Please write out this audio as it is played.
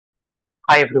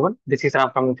Hi everyone, this is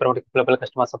Ram from Informatic Global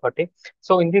Customer Support team.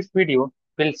 So in this video,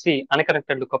 we'll see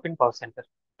unconnected lookup in PowerCenter.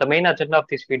 The main agenda of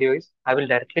this video is I will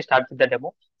directly start with the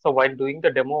demo. So while doing the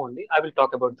demo only, I will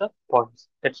talk about the points.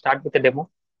 Let's start with the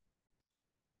demo.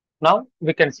 Now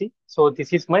we can see, so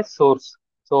this is my source.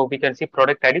 So we can see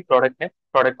product ID, product name,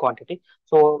 product quantity.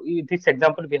 So this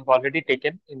example we have already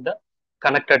taken in the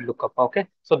connected lookup. Okay.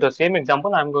 So the same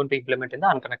example I'm going to implement in the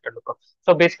unconnected lookup.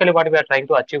 So basically what we are trying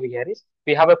to achieve here is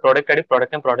we have a product ID,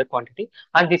 product name, product quantity,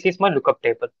 and this is my lookup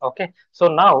table. Okay. So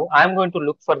now I'm going to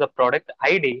look for the product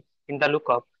ID in the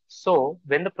lookup. So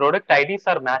when the product IDs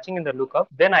are matching in the lookup,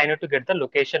 then I need to get the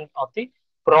location of the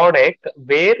product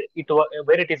where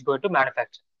it is going to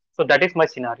manufacture. So that is my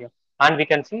scenario. And we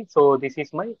can see, so this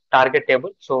is my target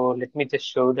table. So let me just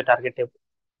show the target table.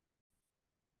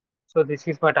 So this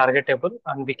is my target table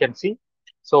and we can see,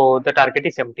 so the target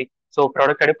is empty. So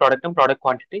product ID, product name, product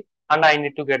quantity, and I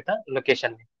need to get the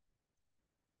location name.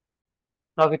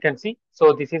 Now we can see,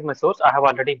 so this is my source. I have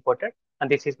already imported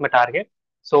and this is my target.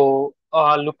 So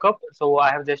lookup, so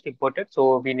I have just imported.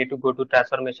 So we need to go to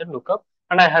transformation lookup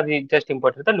and I have just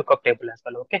imported the lookup table as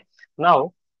well. Okay.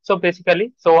 Now, so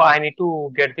basically, so I need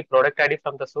to get the product ID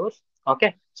from the source.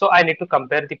 Okay. So I need to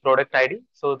compare the product ID.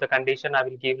 So the condition I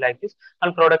will give like this,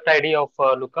 and product ID of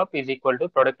lookup is equal to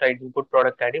product ID, input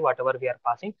product ID, whatever we are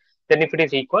passing. Then if it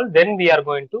is equal, then we are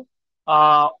going to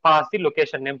pass the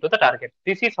location name to the target.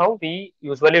 This is how we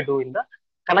usually do in the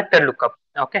connected lookup.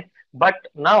 Okay, but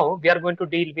now we are going to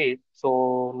deal with,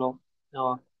 now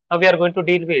we are going to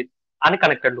deal with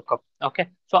unconnected lookup. Okay,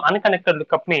 so unconnected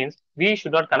lookup means we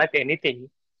should not connect anything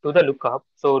to the lookup.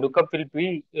 So lookup will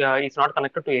be is not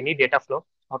connected to any data flow.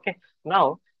 Okay,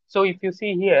 now so if you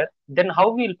see here, then how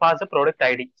we will pass the product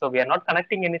ID? So we are not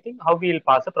connecting anything. How we will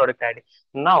pass the product ID?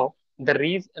 Now the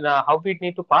reason how we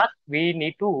need to pass, we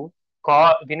need to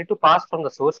pass from the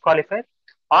source qualifier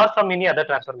or from any other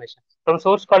transformation. From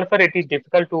source qualifier, it is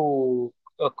difficult to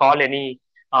call any.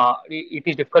 It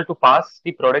is difficult to pass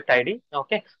the product ID.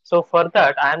 Okay, so for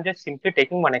that, I am just simply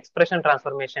taking one expression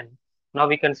transformation. Now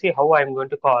we can see how I am going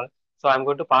to call. So I am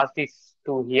going to pass this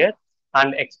to here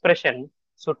and expression.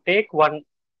 So take one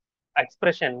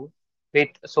expression with,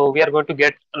 so we are going to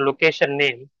get location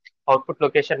name, output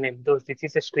location name. Though this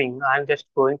is a string, I'm just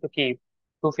going to keep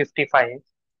 255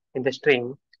 in the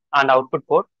string and output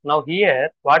port. Now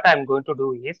here, what I'm going to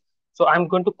do is, so I'm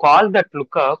going to call that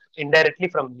lookup indirectly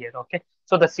from here. Okay.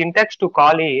 So the syntax to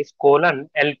call is colon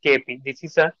LKP. This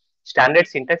is a standard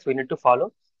syntax we need to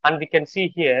follow. And we can see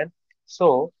here,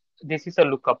 so this is a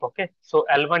lookup. Okay. So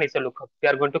L1 is a lookup. We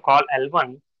are going to call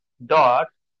L1 dot,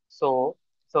 so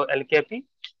LKP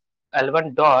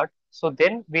L1 dot. So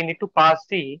then we need to pass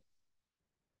the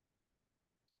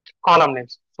column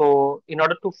names. So in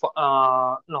order to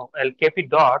no LKP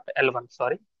dot L1,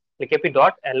 sorry, LKP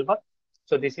dot L1.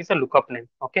 So this is a lookup name.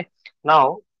 Okay.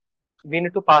 Now we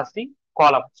need to pass the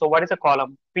column. So what is a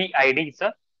column? PID is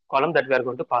a column that we are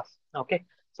going to pass. Okay.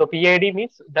 So PID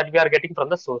means that we are getting from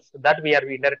the source, that we are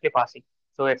indirectly passing.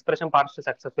 So expression passed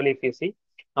successfully if you see.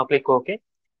 Now click OK.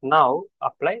 Now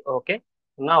apply. Okay.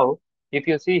 Now if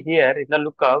you see here in the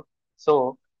lookup,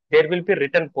 so there will be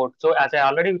return port. So as I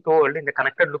already told in the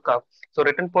connected lookup, so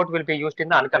return port will be used in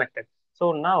the unconnected.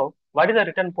 So now what is the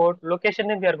return port? Location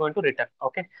name we are going to return.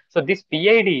 Okay. So this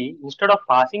PID, instead of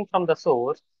passing from the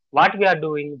source, what we are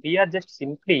doing, we are just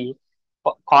simply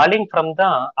calling from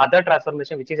the other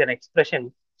transformation, which is an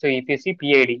expression. So if you see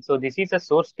PID, so this is a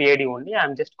source PID only,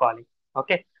 I'm just calling.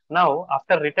 Okay. Now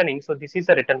after returning, so this is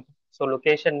a return. So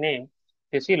location name,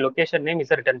 you see location name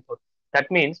is a return port. That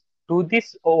means to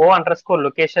this O underscore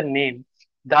location name,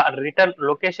 the return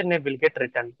location name will get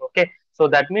returned. Okay. So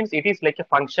that means it is like a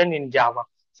function in Java.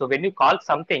 So when you call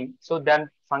something, so then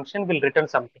function will return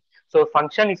something. So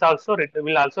function is also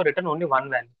will also return only one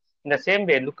value. In the same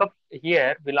way, lookup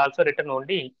here will also return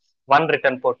only one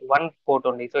port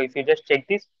only. So if you just check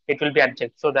this, it will be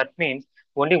unchecked. So that means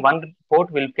only one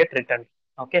port will get returned.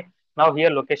 Okay. Now here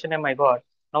location name I got.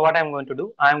 Now what I'm going to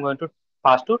do, I'm going to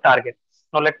pass to target.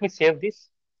 Now let me save this.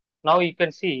 Now you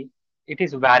can see it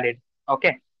is valid.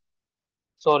 Okay.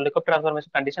 So lookup transformation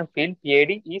condition field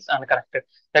PID is unconnected.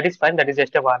 That is fine. That is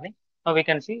just a warning. Now we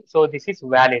can see. So this is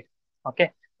valid.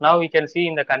 Okay. Now we can see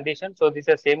in the condition. So this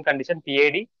is the same condition.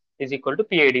 PID is equal to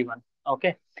PID1.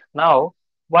 Okay. Now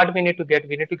what we need to get?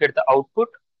 We need to get the output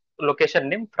location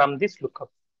name from this lookup.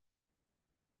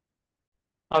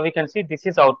 Now we can see this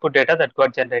is output data that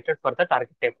got generated for the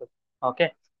target table.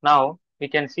 Okay. Now we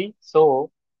can see. So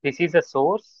this is the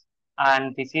source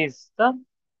and this is the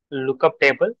lookup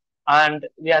table. And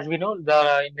as we know, in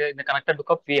the connected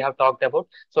lookup we have talked about.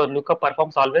 So lookup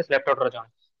performs always left outer join.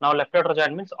 Now left order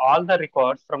join means all the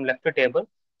records from left table.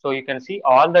 So you can see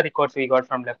all the records we got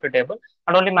from left table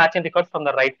and only matching records from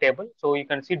the right table. So you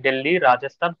can see Delhi,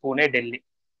 Rajasthan, Pune,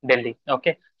 Delhi.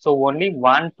 Okay. So only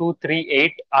 1, 2, 3,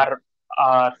 8 are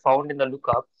found in the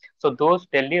lookup. So those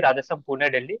Delhi, Rajasthan,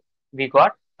 Pune, Delhi we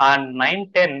got, and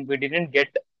 9, 10 we didn't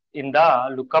get in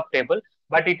the lookup table,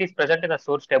 but it is present in the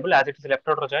source table as it is left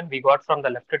order join. We got from the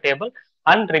left table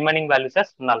and remaining values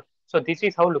as null. So this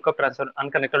is how lookup transfer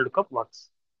unconnected lookup works.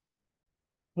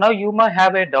 Now you might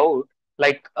have a doubt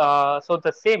like so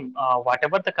the same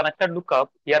whatever the connected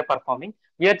lookup we are performing,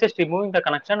 we are just removing the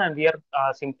connection and we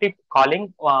are simply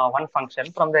calling one function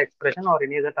from the expression or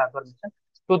any other transformation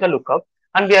to the lookup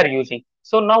and we are using.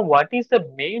 So now what is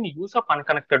the main use of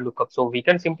unconnected lookup? So we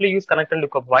can simply use connected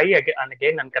lookup. Why again and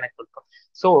again unconnected lookup?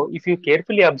 So if you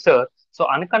carefully observe, so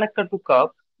unconnected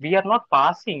lookup, we are not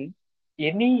passing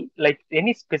any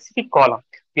specific column.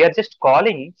 We are just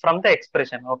calling from the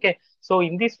expression. Okay. So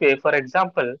in this way, for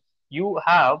example, you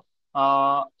have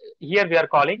uh, here we are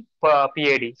calling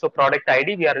PID. So product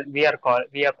ID we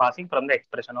are passing from the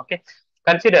expression. Okay.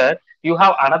 Consider you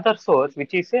have another source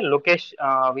which is a location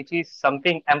which is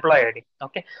something employee ID.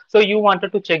 Okay. So you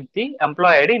wanted to check the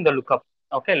employee ID in the lookup.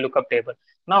 Okay, lookup table.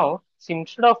 Now,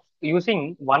 instead of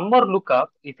using one more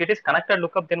lookup, if it is connected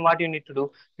lookup, then what you need to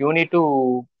do? You need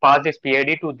to pass this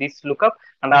PID to this lookup,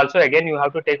 and also again you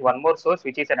have to take one more source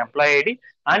which is an employee ID,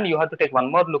 and you have to take one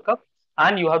more lookup,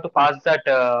 and you have to pass that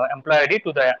employee ID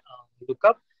to the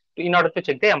lookup in order to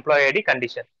check the employee ID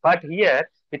condition. But here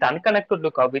with unconnected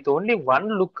lookup, with only one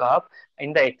lookup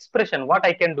in the expression, what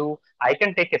I can do? I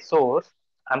can take a source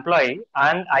employee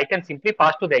and I can simply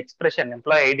pass to the expression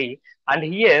employee ID. And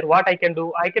here what I can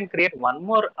do? I can create one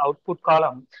more output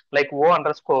column like O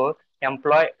underscore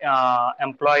employee.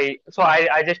 So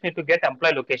I just need to get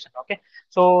employee location. Okay.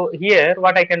 So here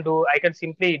what I can do? I can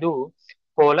simply do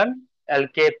colon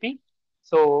LKP.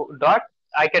 So dot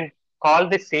I can call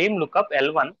the same lookup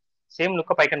L1, same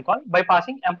lookup I can call by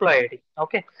passing employee ID.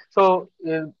 Okay. So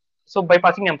by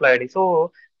passing employee ID.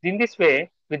 So in this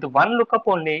way, with one lookup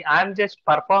only, I am just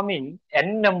performing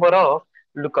n number of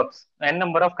lookups, n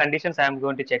number of conditions I am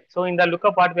going to check. So in the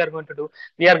lookup, what we are going to do?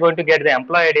 We are going to get the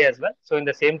employee ID as well. So in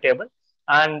the same table,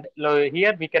 and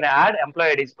here we can add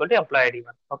employee ID is equal to employee ID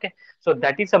one. Okay. So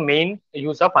that is the main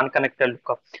use of unconnected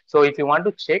lookup. So if you want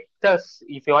to check this,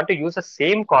 if you want to use the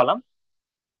same column,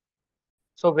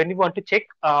 so when you want to check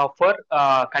for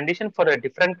condition for a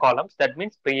different columns, that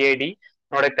means PID,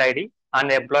 product ID, and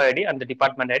employee ID and the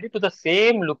department ID to the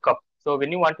same lookup. So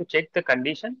when you want to check the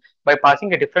condition by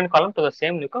passing a different column to the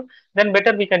same lookup, then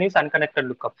better we can use unconnected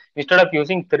lookup instead of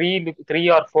using three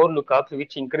or four lookups,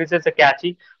 which increases the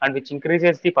cache and which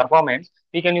increases the performance.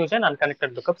 We can use an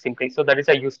unconnected lookup simply. So that is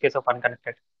a use case of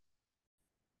unconnected.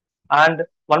 And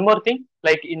one more thing,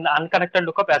 like in unconnected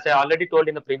lookup, as I already told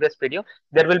in the previous video,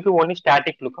 there will be only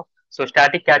static lookup. So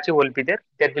static cache will be there.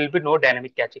 There will be no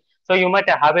dynamic cache. So you might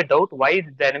have a doubt why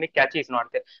the dynamic cache is not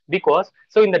there. Because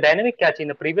so in the dynamic cache in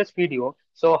the previous video,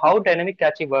 so how dynamic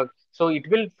cache works? So it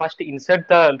will first insert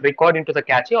the record into the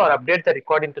cache or update the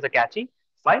record into the cache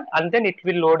file, and then it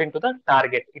will load into the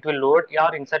target. It will load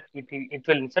or insert it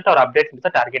will insert or update into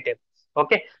the target table.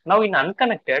 Okay. Now in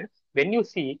unconnected, when you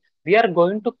see we are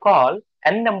going to call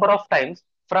n number of times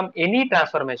from any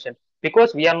transformation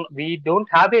because we don't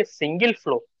have a single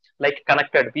flow like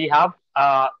connected. We have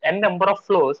n number of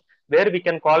flows where we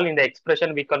can call in the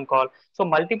expression we can call. So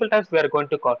multiple times we are going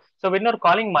to call. So when you're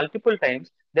calling multiple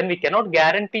times, then we cannot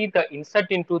guarantee the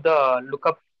insert into the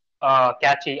lookup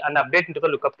cache and update into the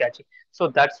lookup cache. So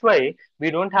that's why we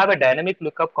don't have a dynamic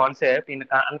lookup concept in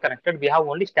unconnected. We have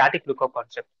only static lookup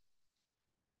concept.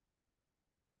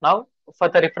 Now, for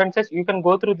the references, you can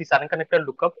go through this unconnected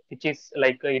lookup, which is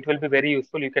like it will be very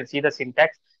useful. You can see the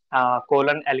syntax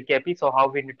colon LKP. So how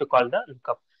we need to call the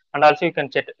lookup, and also you can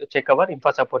check our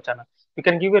info support channel. You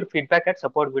can give your feedback at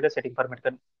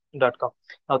support.video.settingformedical.com.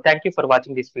 Now, thank you for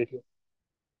watching this video.